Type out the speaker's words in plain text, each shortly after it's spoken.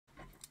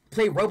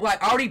Play Roblox.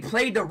 I already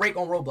played the Rake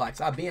on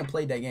Roblox. I've been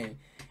played that game.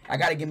 I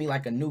gotta give me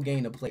like a new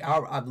game to play.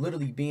 I've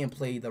literally been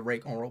played the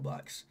Rake on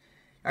Roblox.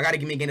 I gotta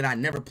give me a game that I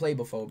never played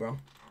before, bro.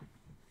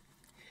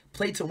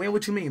 Play to win?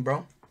 What you mean,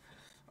 bro?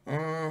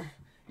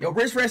 Yo,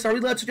 Rich Fresh, we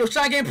love to your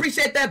shot game.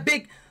 Appreciate that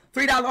big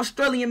 $3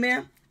 Australian,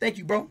 man. Thank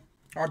you, bro.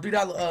 Or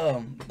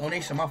 $3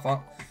 donation. My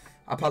fault.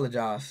 I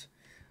apologize.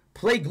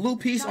 Play Glue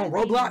Piece on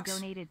Roblox.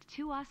 Donated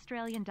 $2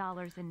 Australian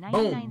and 99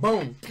 boom,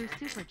 boom. Through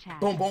Super Chat.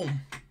 Boom,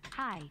 boom.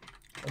 Hi.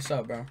 What's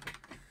up, bro?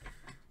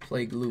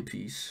 Play Glue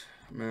Piece.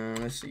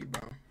 Man, let's see,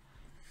 bro.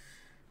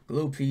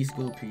 Glue Piece,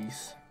 Glue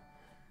Piece.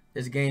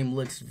 This game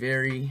looks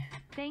very...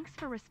 Thanks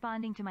for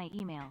responding to my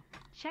email.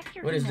 Check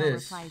your what email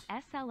is this?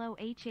 Replies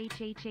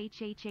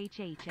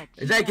SLOHHHHHHH.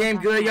 Is that game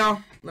good,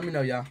 y'all? Let me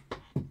know, y'all.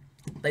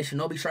 Play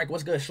Shinobi Strike.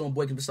 What's good, Shooting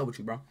Boy? What's up with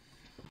you, bro?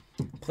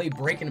 Play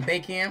Break and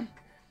Bake Cam.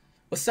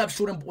 What's up,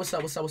 Shooting? What's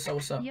up? What's up? What's up?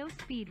 What's up? Yo,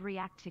 Speed,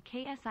 react to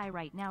KSI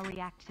right now.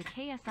 React to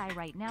KSI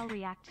right now.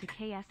 React to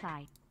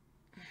KSI.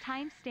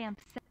 Timestamp.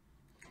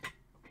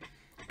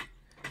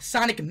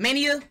 Sonic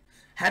Mania.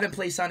 Haven't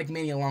played Sonic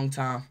Mania in a long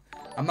time.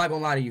 I'm not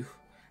gonna lie to you.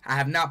 I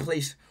have not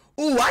played.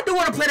 Ooh, I do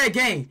want to play that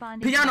game.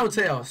 Piano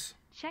Tales.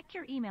 Check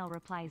your email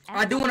replies.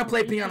 I do want to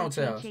play Piano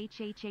Tales.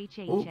 Oops. I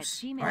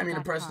didn't mean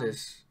to press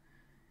this.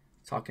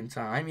 Talking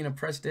time. I didn't mean to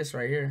press this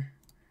right here.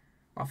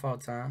 My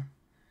fault, time.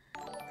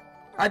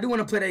 I do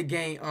want to play that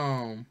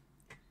game.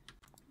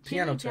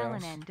 Piano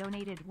Tales.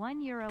 Donated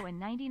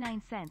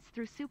 €1.99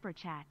 through Super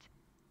Chat.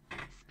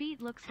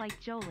 Speed looks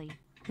like Jolie.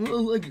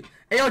 Look.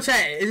 Hey, yo,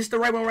 chat. Is this the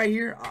right one right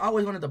here? I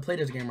always wanted to play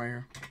this game right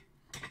here.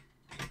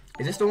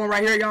 Is this the one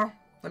right here, y'all?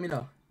 Let me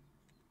know.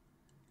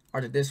 Or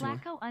did this one?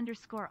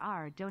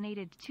 Flacco_R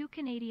donated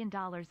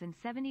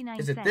 $2.79.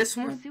 Is it this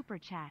one? Super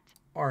Chat.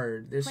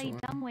 Or this Play one?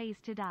 Dumb Ways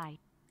to Die.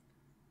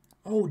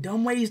 Oh,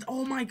 Dumb Ways.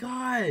 Oh my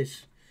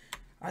gosh.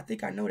 I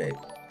think I know that.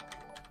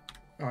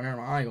 Oh, never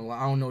mind. I ain't gonna lie.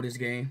 I don't know this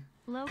game.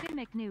 Logan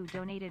McNew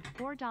donated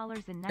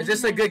 $4.99. Is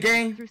this a good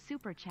game? Through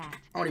Super Chat.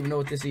 I don't even know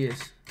what this is.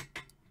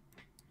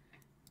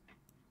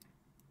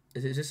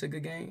 Is this a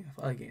good game?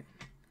 Fuck it.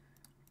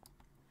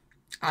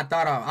 I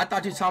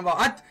thought you talking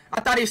about.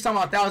 I thought he was talking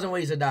about 1,000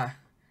 Ways to Die.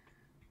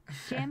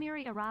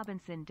 Jamiria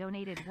Robinson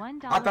donated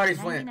 $1. I thought he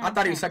was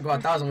talking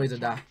about 1,000 Ways to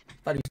Die. I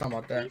thought he was talking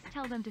about that. Please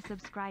tell them to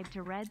subscribe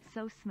to Red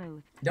So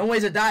Smooth. Dumb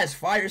Ways to Die is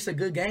fire. It's a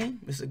good game.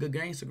 It's a good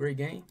game. It's a great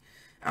game.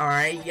 All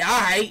right. Yeah.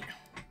 All right.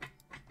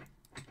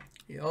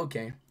 Yeah.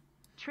 Okay.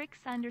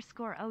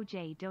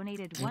 Tricks_OJ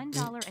donated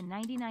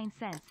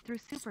 $1.99 through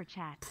Super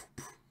Chat.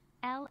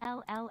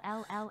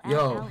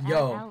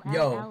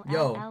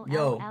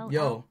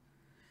 Yo.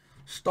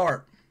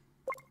 Start.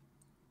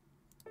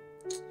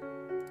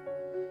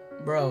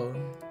 Bro.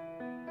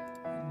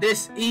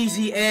 This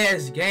easy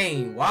ass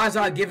game. Why is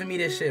y'all giving me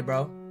this shit,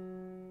 bro?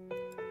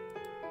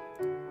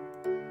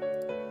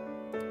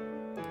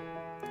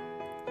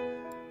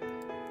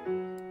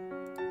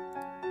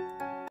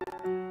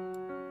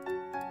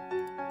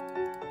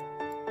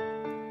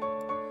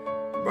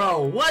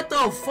 Bro, what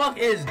the fuck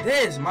is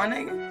this, my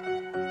nigga?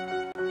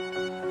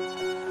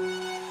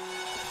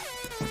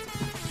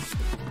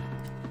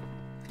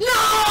 No!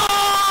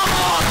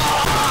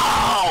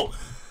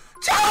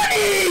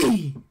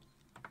 Johnny!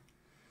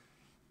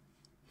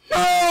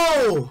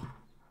 No!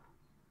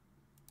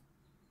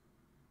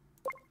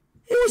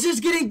 It was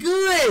just getting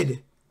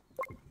good.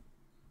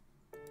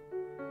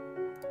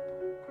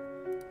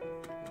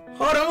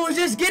 Hold on, it was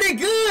just getting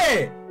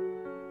good.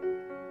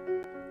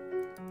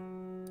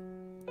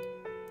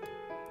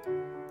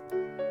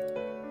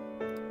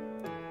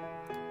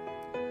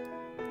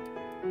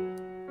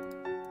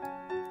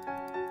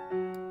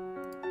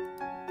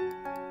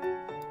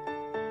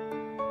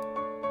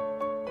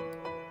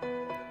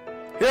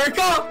 Here it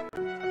comes!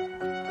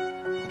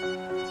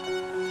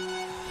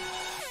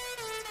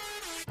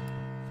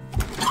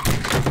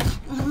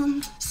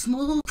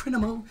 Smooth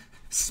criminal,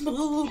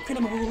 smooth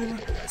criminal,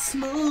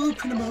 smooth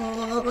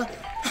criminal.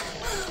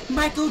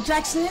 Michael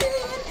Jackson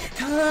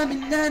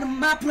coming out of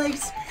my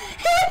place.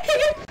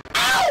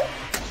 Ow!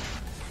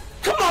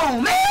 Come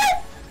on,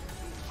 man!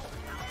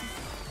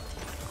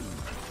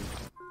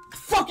 The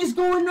fuck is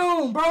going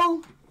on,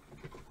 bro?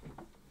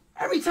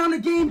 Every time the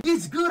game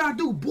gets good, I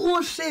do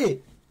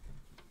bullshit.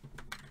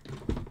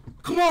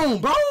 Come on,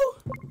 bro.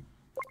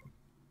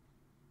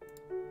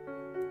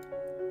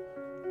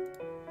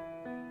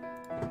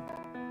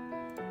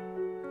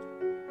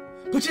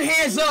 Put your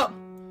hands up.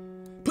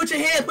 Put your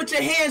hands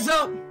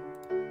up.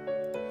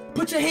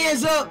 Put your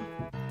hands up.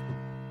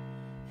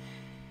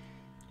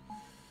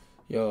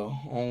 Yo,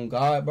 on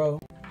God, bro.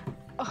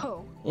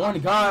 Oh. On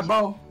God,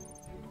 bro.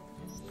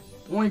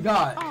 On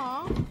God.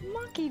 Aw,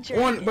 Monkey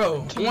Dragon. On,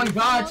 bro. On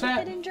God,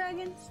 chat. Hidden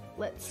dragons?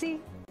 Let's see.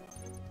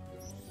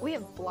 We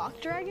have Block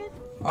Dragon.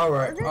 All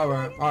right.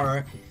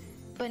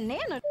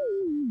 Banana.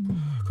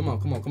 Come on.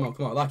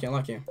 Lock in.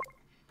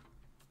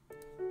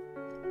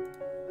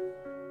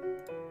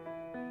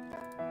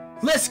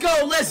 Let's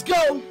go.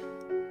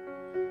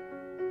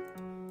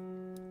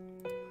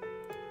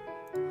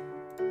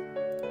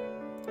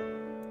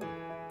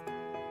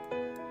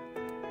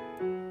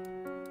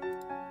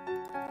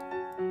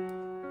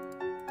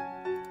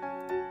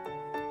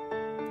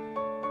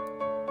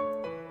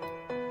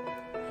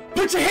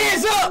 Put your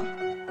hands up!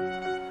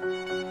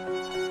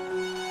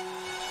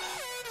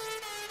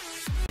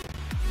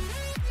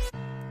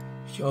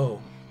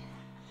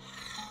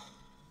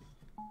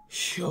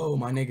 Yo,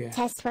 my nigga.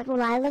 Test, what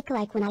will I look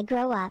like when I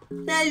grow up?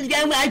 Mommy, look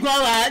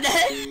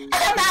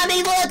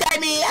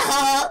at me.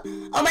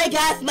 Oh my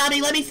gosh,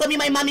 mommy, let me show me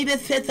my mommy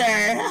this picture.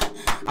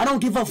 I don't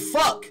give a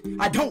fuck.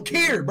 I don't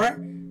care,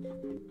 bruh.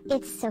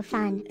 It's so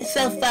fun. It's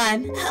so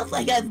fun. Oh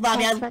my gosh,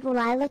 mommy. Test, what will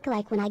I look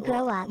like when I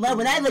grow up? Well,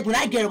 when I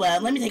grow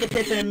up, let me take a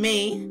picture of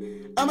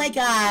me. Oh my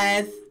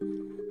gosh.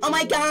 Oh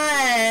my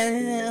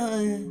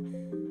god.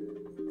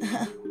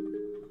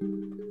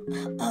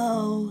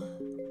 Oh.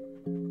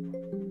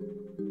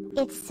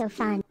 It's so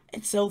fun.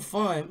 It's so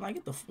fun. Like,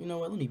 get the, you know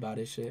what? Let me buy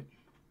this shit.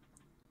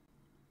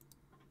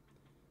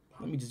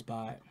 Let me just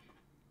buy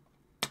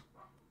it.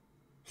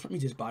 Let me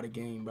just buy the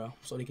game, bro.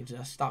 So they can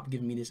just stop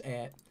giving me this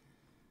ad.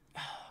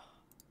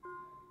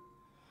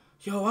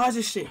 Yo, why is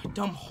this shit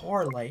dumb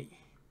hard? Like,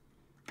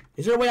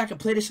 is there a way I can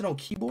play this shit on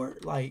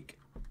keyboard? Like,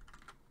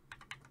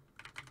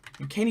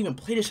 you can't even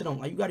play this shit on,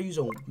 like, you gotta use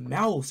a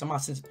mouse.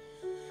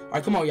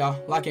 Alright, come on, y'all.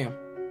 Lock in.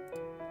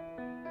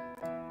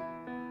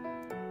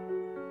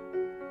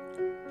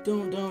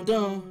 Dun dun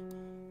dun.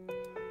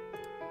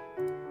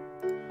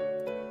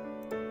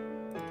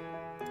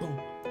 Boom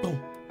boom.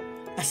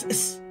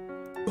 S.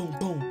 Boom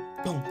boom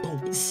boom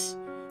boom. S.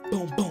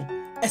 Boom boom.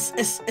 S.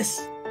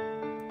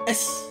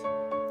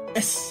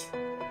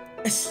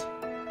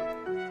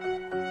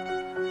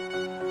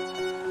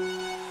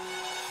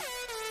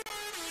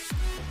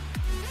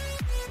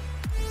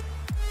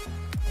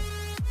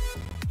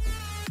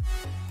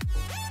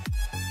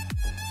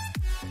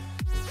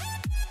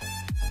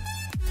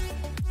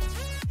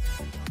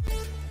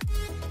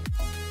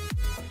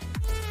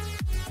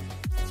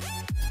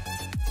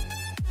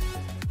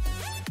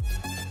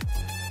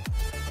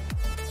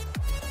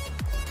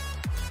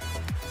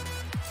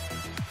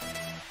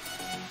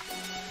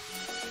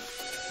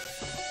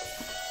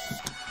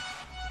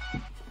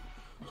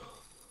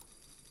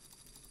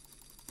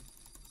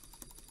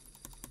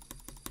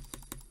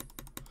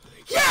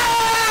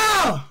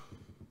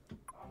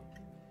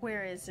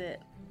 Where is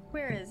it?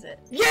 Where is it?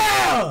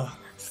 Yeah!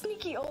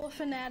 Sneaky old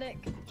fanatic.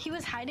 He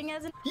was hiding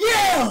as an—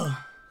 Yeah!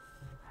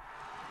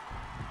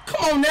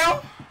 Come on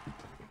now.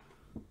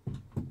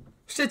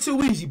 Shit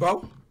too easy,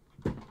 bro.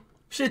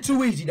 Shit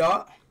too easy,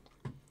 dog.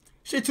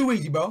 Shit too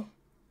easy, bro.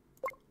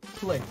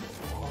 Play.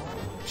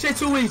 Shit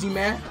too easy,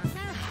 man.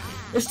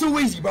 It's too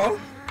easy, bro.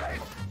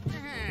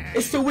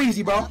 It's too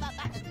easy, bro.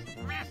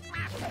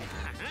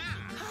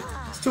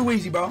 It's too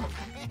easy, bro.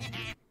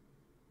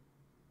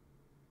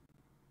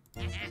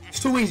 It's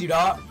too easy,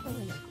 dog.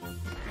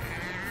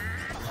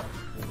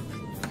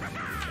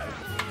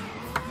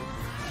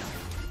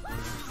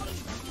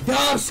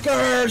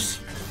 Dumpsters!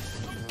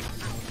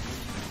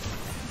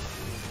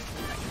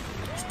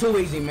 It's too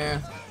easy,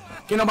 man.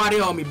 Get nobody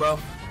on me, bro.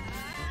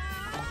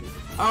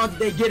 I don't think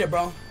they get it,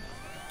 bro.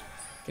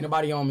 Get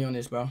nobody on me on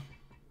this, bro.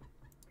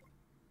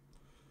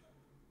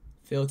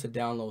 Fail to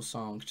download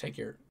songs. Check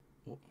your...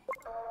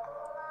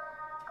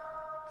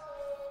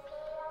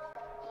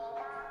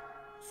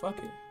 Fuck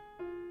it.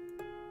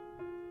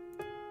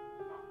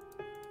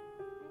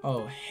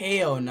 Oh,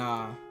 hell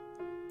nah.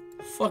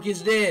 Fuck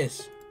is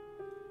this?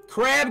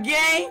 Crab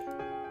game?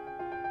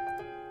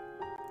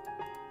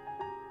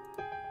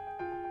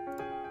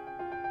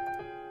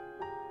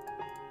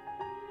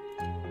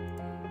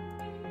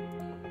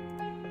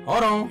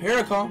 Hold on, here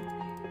it come.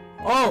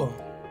 Oh,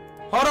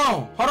 hold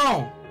on, hold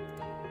on.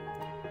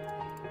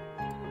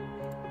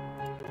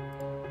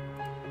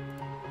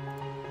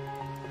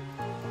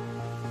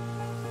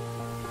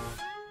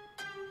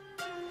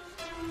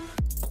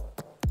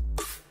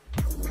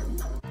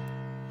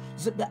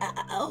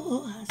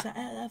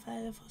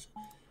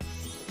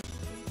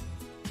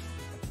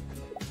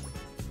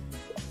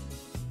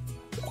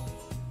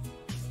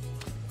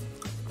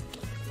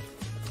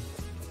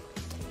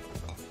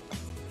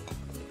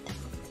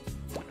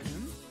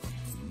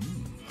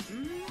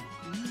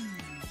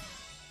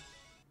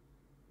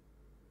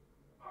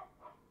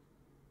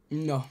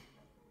 No.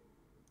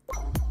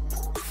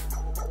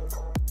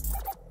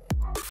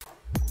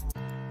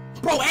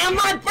 Bro, am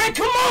I? Man,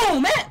 come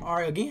on, man. All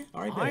right, again.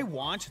 All right, I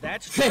want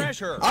that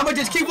treasure. I'm gonna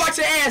just keep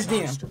watching ads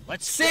then.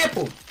 Let's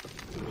Simple.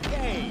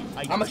 Hey,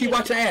 I'm gonna keep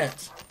watching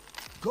ads.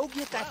 Go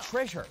get that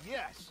treasure.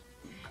 Yes.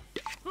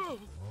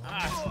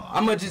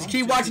 I'm gonna just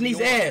keep watching these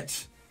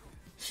ads.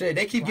 Shit,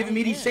 they keep giving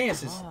me these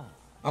chances.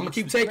 I'm gonna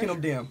keep taking them,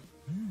 damn.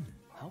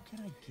 How can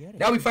I get it?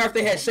 That would be fire if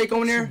they had shake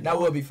on there. That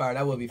would be fire.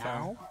 That would be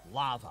fire. Now,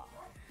 lava.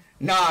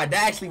 Nah, that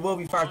actually will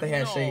be fire if they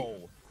had shake.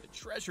 No, the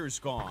treasure's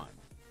gone.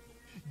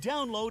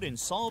 Download and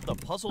solve the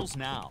puzzles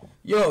now.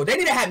 Yo, they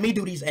need to have me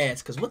do these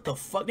ads, cause what the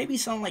fuck? They be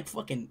sounding like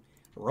fucking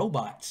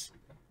robots.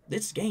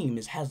 This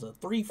game has a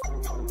 3.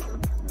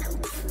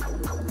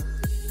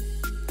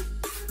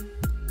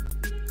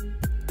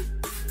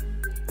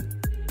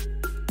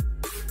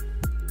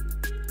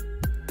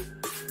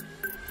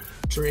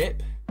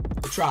 Drip,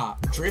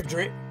 drop, drip,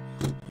 drip.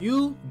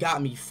 You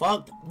got me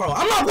fucked, bro.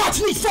 I'm not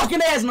watching these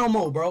fucking ads no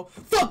more, bro.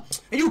 Fuck.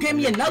 And you gave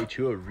me I'm gonna another. teach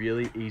you a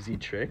really easy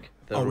trick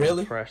that will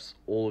really? impress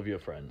all of your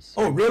friends.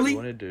 Oh, really?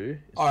 What you want to do is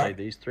All play right.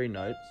 these 3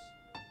 notes,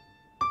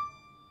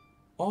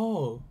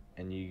 Oh.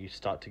 and you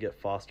start to get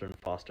faster and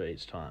faster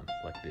each time,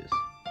 like this.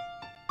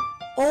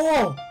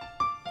 Oh.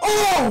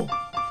 Oh.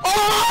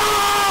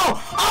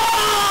 Oh.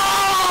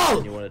 Oh.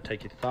 And you want to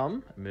take your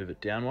thumb and move it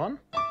down 1.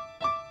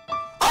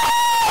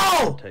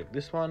 Oh. Take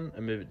this one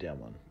and move it down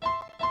 1.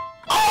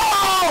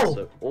 Oh.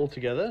 So all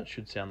together it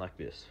should sound like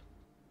this.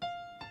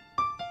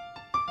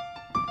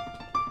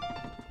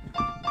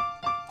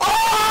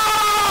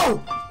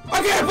 Oh!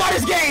 I gotta buy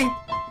this game!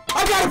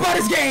 I gotta buy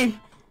this game!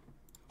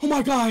 Oh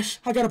my gosh,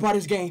 I gotta buy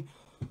this game.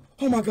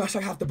 Oh my gosh,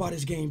 I have to buy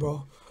this game,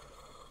 bro.